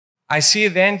I see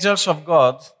the angels of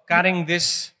God carrying this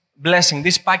blessing,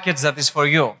 this package that is for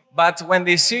you. But when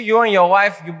they see you and your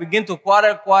wife, you begin to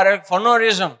quarrel for no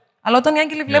reason. Αλλά όταν οι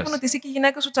άγγελοι βλέπουν ότι εσύ και η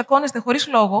γυναίκα σου τσακώνεστε χωρίς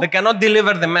λόγο, They cannot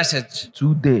deliver the message.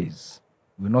 2 days,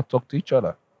 we will not talk to each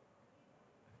other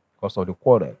because of the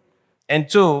quarrel. And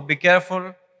two, be careful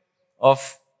of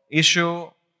issue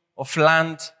of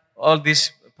land, all this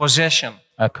possession.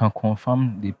 I can confirm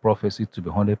the prophecy to be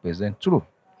 100% true.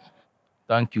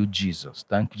 Thank you, Jesus.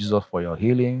 Thank you, Jesus, for your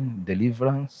healing,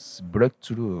 deliverance,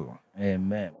 breakthrough.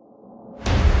 Amen.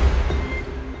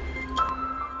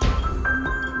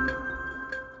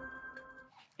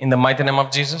 In the mighty name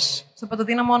of Jesus. Στο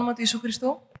παντοδύναμο όνομα του Ιησού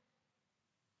Χριστού.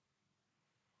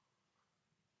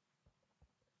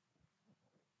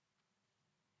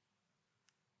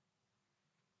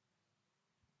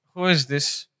 Who is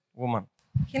this woman?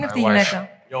 Ποια είναι αυτή η γυναίκα?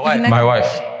 Your wife. My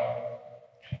wife.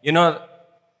 You know,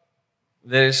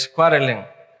 there is quarreling.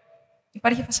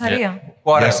 Υπάρχει φασαρία.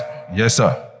 Quarrel. Yes. Yes,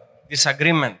 sir.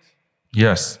 Disagreement.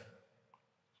 Yes.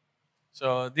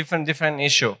 So different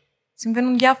issue.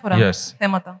 Συμβαίνουν διάφορα Yes.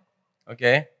 θέματα.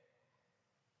 Okay?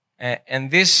 And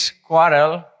this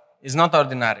quarrel is not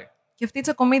ordinary. Και αυτή η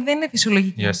τσακωμή δεν είναι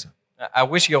φυσιολογική. Yes, sir. I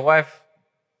wish your wife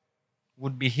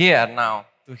would be here now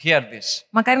to hear this.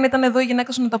 Μακάρι να ήταν εδώ η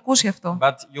γυναίκα σου να το ακούσει αυτό.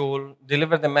 But you will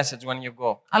deliver the message when you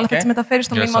go. Αλλά θα Okay? της μεταφέρεις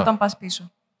το Yes, μήνυμα sir. όταν πας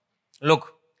πίσω. Look,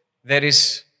 there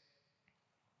is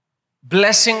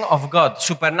blessing of God,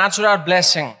 supernatural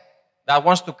blessing that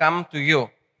wants to come to you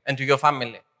and to your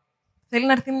family. Θέλει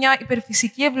να έρθει μια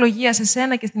υπερφυσική ευλογία σε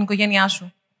σένα και στην οικογένειά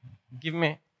σου. Give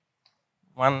me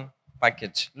one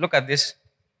package. Look at this.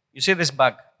 You see this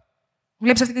bag?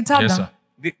 Βλέπεις αυτή τη Yes, τσάντα?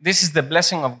 sir. This is the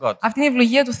blessing of God. Αυτή είναι η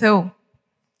ευλογία του Θεού.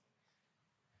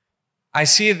 I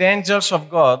see the angels of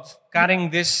God carrying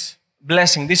this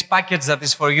blessing, this package that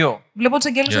is for you. Βλέπω τους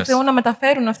αγγέλους του Yes. Θεού να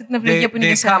μεταφέρουν αυτή την ευλογία που είναι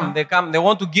για σένα. They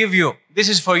want to give you. This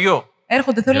is for you.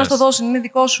 Έρχονται, θέλουν να Yes. στο δώσουν, είναι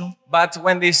δικό σου. But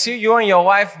when they see you and your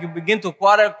wife, you begin to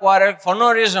quarrel for no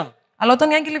reason. Αλλά όταν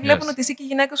οι άγγελοι βλέπουν Yes. ότι εσύ και η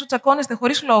γυναίκα σου τσακώνεστε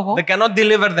χωρίς λόγο, They cannot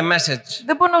deliver the message.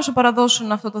 δεν μπορούν να σου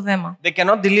παραδώσουν αυτό το θέμα. They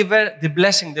cannot deliver the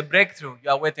blessing, the breakthrough you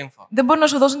are waiting for. Δεν μπορούν να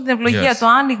σου δώσουν την ευλογία, Yes. το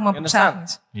άνοιγμα You που understand?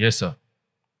 ψάχνεις. Yes, sir.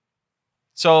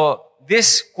 So this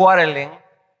quarreling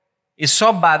is so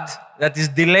bad that is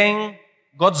delaying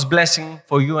God's blessing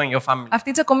for you and your family. Αυτή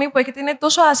η τσακωμή που έχετε είναι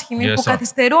τόσο άσχημη Yes, που sir.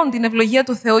 καθυστερούν την ευλογία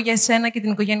του Θεού για εσένα και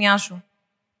την οικογένειά σου.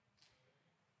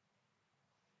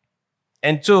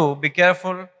 And two, be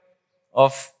careful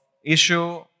of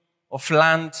issue of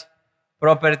land,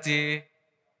 property,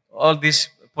 all this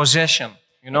possession,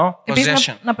 you know, Επίσης,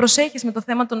 possession. να προσέχεις με το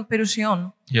θέμα των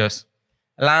περιουσιών. Yes.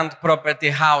 Land,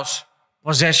 property, house,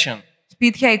 possession.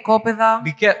 Σπίτια, οικόπεδα,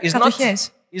 It's κατοχές.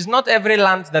 not every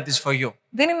land that is for you.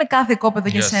 Δεν είναι κάθε οικόπεδο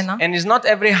για Yes. σένα And it's not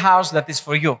every house that is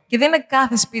for you. και δεν είναι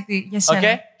κάθε σπίτι για σένα.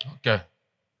 Okay? Okay.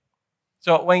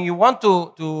 So when you want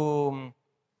to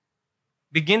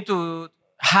begin to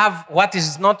have what is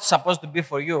not supposed to be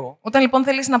for you, Όταν λοιπόν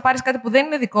θέλεις να πάρεις κάτι που δεν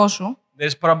είναι δικό σου,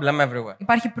 there's problem everywhere.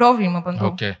 υπάρχει πρόβλημα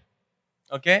παντού. Okay.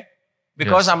 Okay?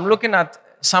 Because Yes. I'm looking at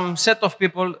some set of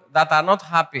people that are not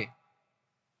happy.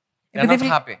 They're Επειδή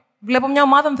not happy βλέπω μια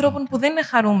ομάδα ανθρώπων που δεν είναι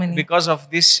χαρούμενοι because of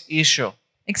this issue.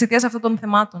 εξαιτίας αυτών των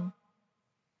θεμάτων.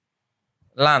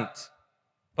 Land,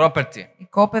 property,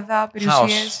 Οικόπεδα,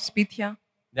 περιουσίες, σπίτια.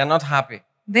 they're not happy.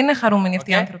 Δεν είναι χαρούμενοι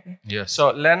αυτοί οι Okay. άνθρωποι. Yes.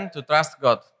 So learn to trust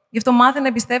God. Γι' αυτό μάθε να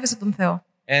εμπιστεύεσαι τον Θεό.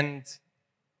 And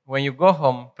when you go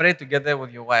home, pray together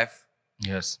with your wife.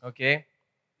 Yes. Okay?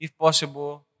 If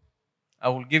possible, I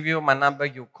will give you my number,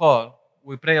 you call.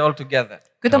 We pray all together.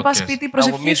 Και όταν πας Okay. σπίτι, I will meet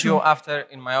προσευχήσου. you after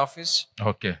in my office.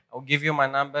 Okay. I will give you my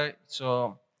number. So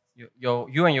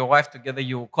you and your wife together,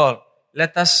 you will call.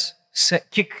 Let us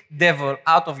kick devil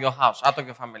out of your house, out of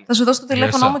your family. Θα σου δώσω το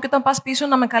τηλέφωνο sir. μου και όταν πας πίσω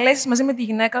να με καλέσεις μαζί με τη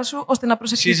γυναίκα σου, ώστε να She's a good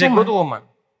προσευχηθούμε. woman.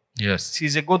 Yes.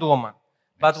 She's a good woman.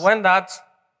 But when that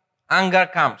anger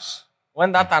comes,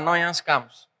 when that annoyance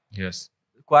comes, Yes.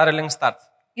 quarreling starts.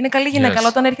 Είναι καλή γυναίκα, Yes. αλλά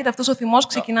όταν έρχεται αυτός ο θυμός,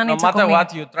 ξεκινάνε No οι matter τσακωμοί. what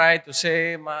you try to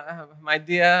say, my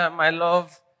dear, my love,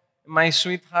 my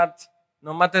sweetheart,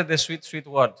 no matter the sweet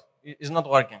word, it's not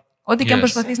working. Ό,τι και αν Yes.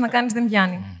 προσπαθείς να κάνεις δεν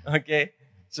βγαίνει. Okay?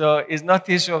 So it's not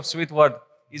issue of sweet word.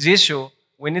 It's issue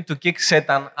we need to kick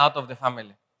Satan out of the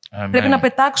family. Πρέπει να Amen.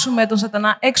 πετάξουμε τον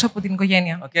Σατανά έξω από την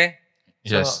οικογένεια. Okay?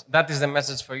 Yes. So that is the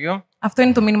message for you. Αυτό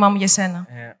είναι το μήνυμά μου για σένα.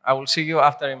 I will see you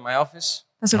after in my office.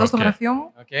 Θα σε δω στο Okay. γραφείο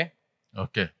μου. Okay?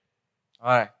 Okay.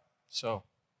 All right. So,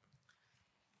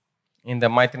 in the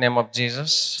mighty name of Jesus,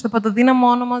 Στο παντοδύναμο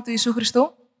όνομα του Ιησού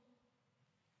Χριστού.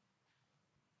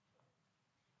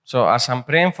 so as I'm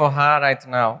praying for her right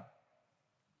now,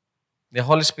 the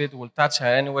Holy Spirit will touch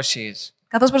her anywhere she is.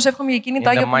 Καθώς προσεύχομαι για εκείνη, In το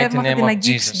the Άγιο mighty Πνεύμα θα name την of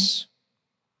αγγίξει. Jesus.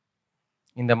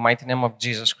 In the mighty name of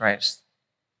Jesus Christ.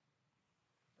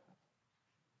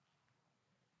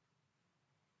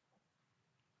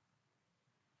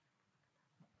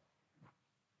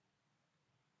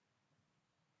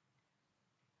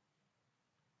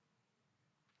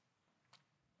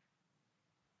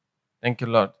 Thank you,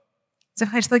 Lord. Σε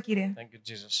ευχαριστώ, Κύριε. Thank you,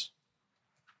 Jesus.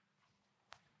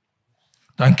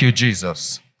 Thank you,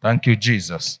 Jesus. Thank you,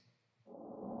 Jesus.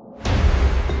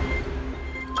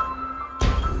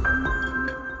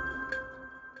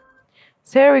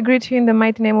 Sarah, we greet you in the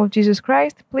mighty name of Jesus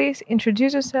Christ. Please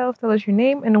introduce yourself, tell us your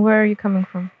name, and where are you coming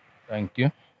from? Thank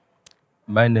you.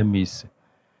 My name is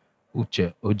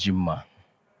Uche Ojima.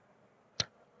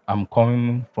 I'm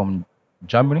coming from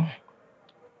Germany,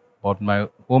 but my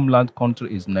homeland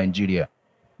country is Nigeria.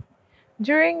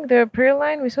 During the prayer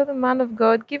line, we saw the man of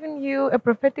God giving you a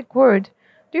prophetic word.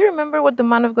 Do you remember what the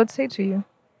man of God said to you?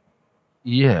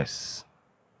 Yes.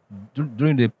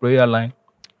 During the prayer line,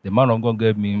 the man of God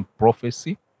gave me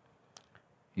prophecy.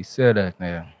 He said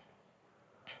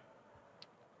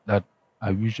that I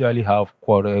usually have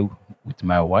quarrel with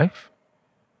my wife,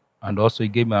 and also he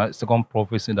gave me a second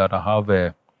prophecy that I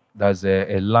have there's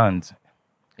a land,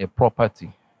 a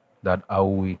property that I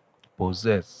will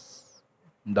possess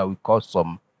that will cause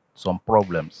some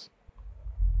problems.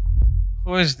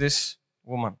 Who is this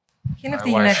woman? Ποια είναι My αυτή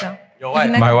η wife. γυναίκα? Your Η wife.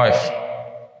 γυναίκα. My wife.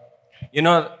 You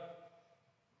know,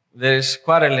 there is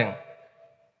quarreling,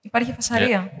 Υπάρχει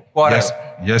φασαρία. quarrel, Yes.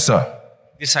 Yes, sir.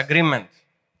 disagreement.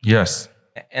 Yes.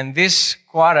 And this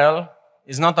quarrel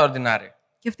is not ordinary.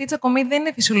 Και αυτή η τσακωμή δεν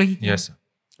είναι φυσιολογική. Yes, sir.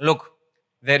 Look,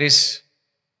 there is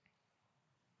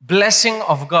blessing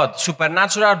of God,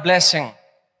 supernatural blessing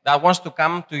that wants to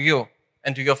come to you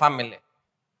and to your family.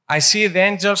 I see the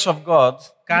angels of God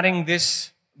carrying this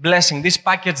blessing, this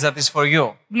package that is for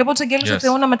you. Βλέπω τους αγγέλους του Yes.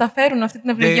 Θεού να μεταφέρουν αυτή την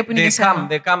ευλογία που είναι για σένα.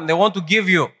 They come, they want to give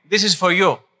you. This is for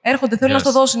you. Έρχονται, θέλουν να Yes.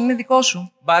 στο δώσουν, είναι δικό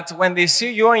σου. But when they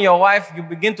see you and your wife, you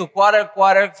begin to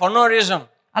quarrel for no reason.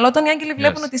 Αλλά όταν οι άγγελοι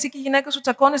βλέπουν Yes. ότι εσύ και η γυναίκα σου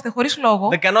τσακώνεστε χωρίς λόγο,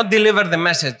 They cannot deliver the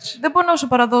message. δεν μπορούν να σου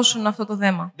παραδώσουν αυτό το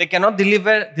δέμα. They cannot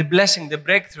deliver the blessing, the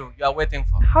breakthrough you are waiting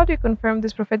for. How do you confirm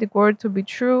this prophetic word to be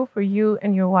true for you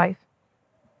and your wife?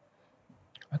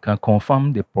 I can confirm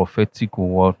the prophetic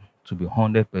word to be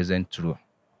 100% true.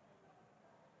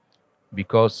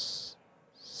 Because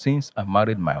since I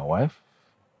married my wife,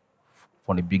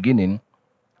 from the beginning,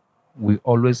 we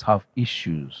always have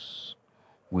issues.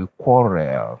 We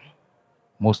quarrel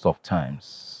most of times.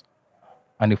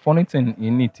 And the funny thing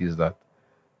in it is that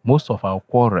most of our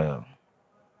quarrel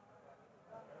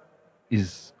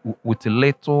is with a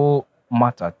little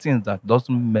matter, things that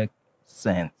doesn't make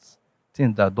sense,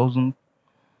 things that doesn't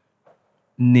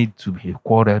need to be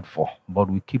quarreled for, but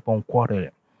we keep on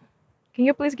quarreling. Can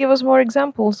you please give us more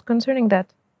examples concerning that?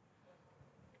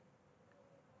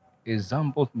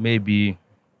 Example maybe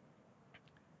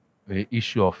the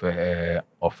issue of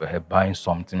buying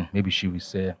something. Maybe she will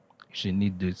say she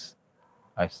need this.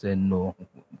 I say no,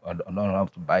 I don't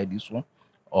have to buy this one.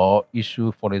 Or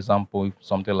issue, for example, if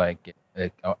something like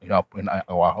in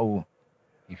our home,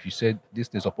 if you said this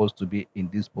is supposed to be in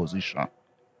this position,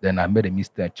 then I made a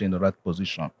mistake, change the right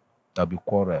position, that'll be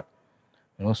quarrel.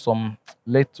 You know, some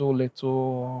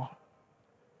little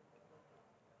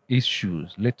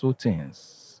issues, little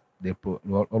things, they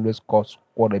will always cause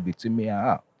quarrel between me and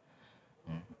her.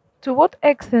 To what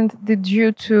extent did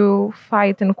you two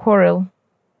fight and quarrel?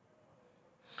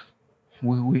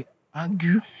 We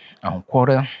argue and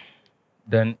quarrel,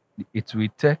 then it will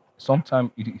take,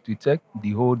 sometimes it will take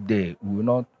the whole day. We will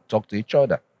not talk to each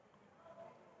other.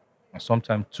 And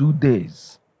sometimes 2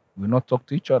 days, we will not talk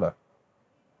to each other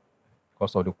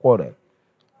because of the quarrel.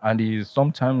 And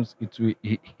sometimes it will,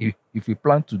 if we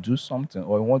plan to do something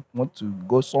or want to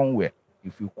go somewhere,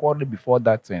 if we quarrel before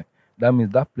that thing, that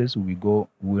means that place we go,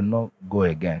 we will not go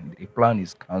again. The plan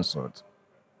is cancelled.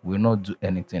 We will not do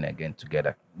anything again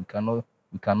together. We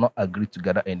cannot agree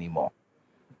together anymore.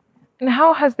 And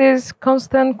how has this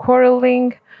constant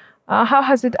quarreling, how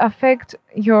has it affect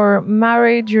your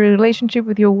marriage, your relationship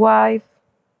with your wife?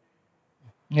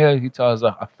 Yeah, it has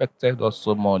affected us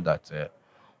so much that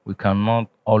we cannot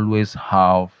always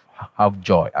have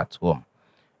joy at home.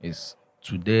 It's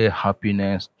today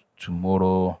happiness,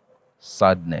 tomorrow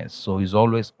sadness. So it's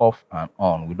always off and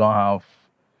on. We don't have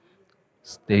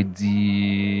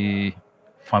steady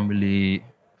family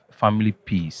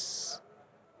peace.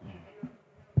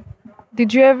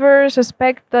 Did you ever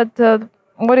suspect that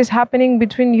what is happening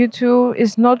between you two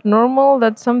is not normal,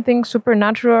 that something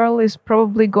supernatural is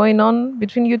probably going on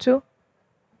between you two?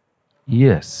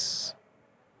 Yes.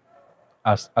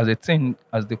 As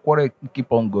the quarrel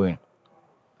keep on going,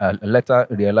 I later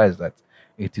realized that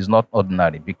it is not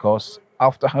ordinary, because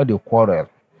after how they quarrel,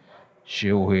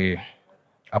 she will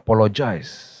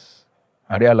apologize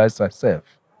and realize herself.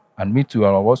 And me too,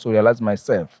 I will also realize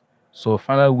myself. So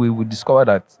finally, we will discover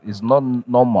that it's not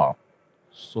normal.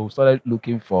 So we started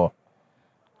looking for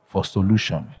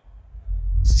solution.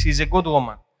 She's a good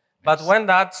woman. But when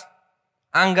that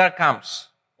anger comes,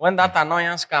 when that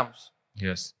annoyance comes,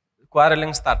 Yes.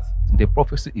 quarreling starts. The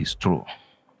prophecy is true.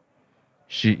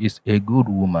 She is a good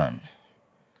woman.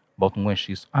 But when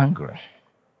she's angry,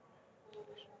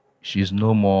 she's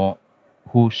no more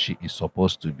who she is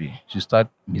supposed to be. She starts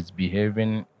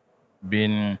misbehaving,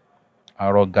 being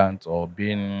arrogant, or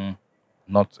being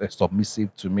not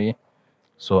submissive to me.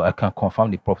 So I can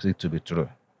confirm the prophecy to be true.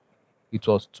 It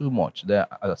was too much. Then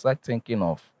I started thinking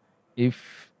of,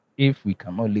 if we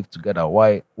cannot live together,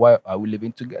 why are we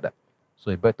living together?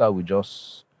 So it better we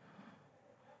just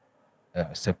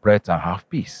separate and have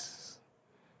peace.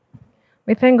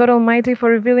 We thank God Almighty for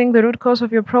revealing the root cause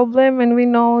of your problem, and we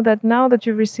know that now that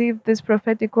you've received this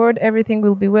prophetic word, everything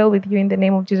will be well with you in the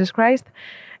name of Jesus Christ.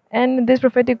 And this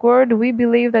prophetic word, we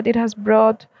believe that it has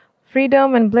brought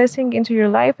freedom and blessing into your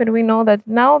life, and we know that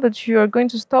now that you are going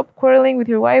to stop quarreling with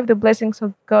your wife, the blessings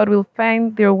of God will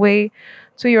find their way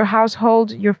to your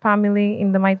household, your family,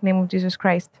 in the mighty name of Jesus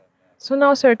Christ. So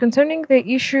now, sir, concerning the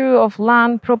issue of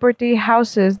land, property,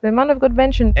 houses, the man of God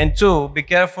mentioned. And two, be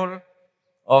careful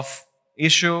of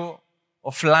issue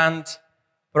of land,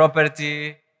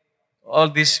 property, all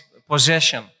this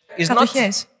possession.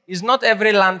 It's not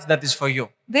every land that is for you.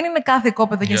 Δεν είναι κάθε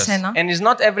οικόπεδο για Yes. σένα. And it's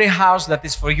not every house that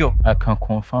is for you. I can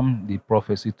confirm the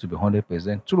prophecy to be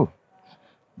 100% true,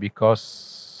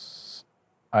 because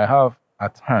I have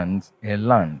at hand a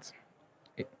land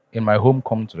in my home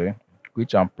country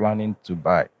which I'm planning to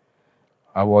buy.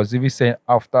 I was even saying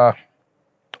after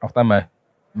my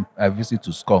visit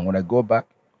to Scotland, when I go back,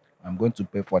 I'm going to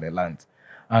pay for the land.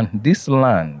 And this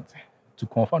land, to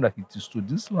confirm that it is true,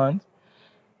 this land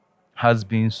has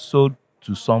been sold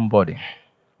to somebody,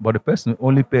 but the person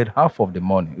only paid half of the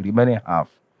money, remaining half.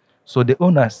 So the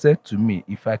owner said to me,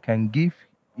 if I can give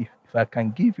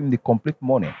him the complete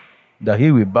money, that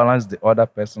he will balance the other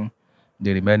person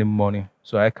the remaining money,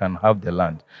 so I can have the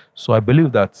land. So I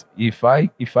believe that if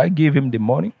I give him the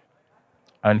money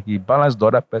and he balanced the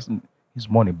other person his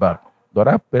money back, the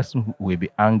other person will be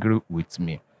angry with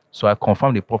me. So I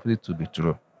confirm the prophecy to be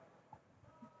true.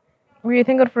 We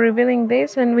thank God for revealing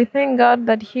this, and we thank God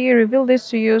that He revealed this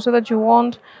to you so that you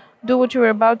won't do what you were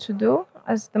about to do,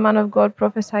 as the man of God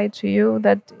prophesied to you,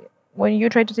 that when you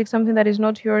try to take something that is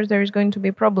not yours, there is going to be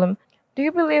a problem. Do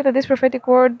you believe that this prophetic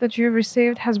word that you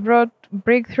received has brought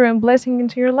breakthrough and blessing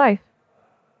into your life?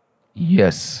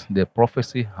 Yes, the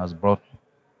prophecy has brought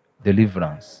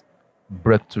deliverance,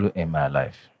 breakthrough in my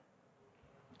life.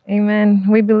 Amen.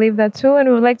 We believe that too, and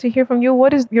we would like to hear from you.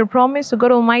 What is your promise to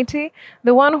God Almighty,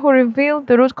 the one who revealed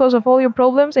the root cause of all your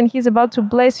problems, and He's about to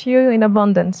bless you in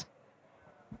abundance?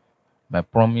 My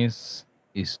promise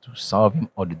is to serve Him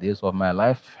all the days of my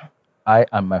life. I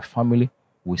and my family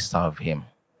will serve Him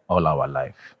all our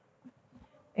life.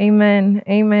 Amen.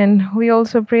 Amen. We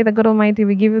also pray that God Almighty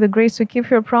will give you the grace to keep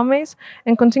your promise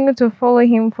and continue to follow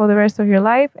Him for the rest of your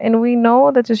life. And we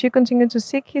know that as you continue to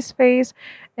seek His face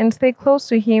and stay close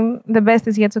to Him, the best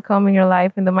is yet to come in your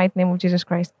life, in the mighty name of Jesus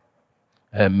Christ.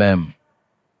 Amen.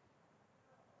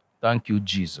 Thank you,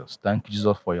 Jesus. Thank you,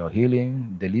 Jesus, for your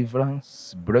healing,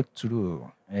 deliverance, breakthrough.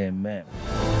 Amen.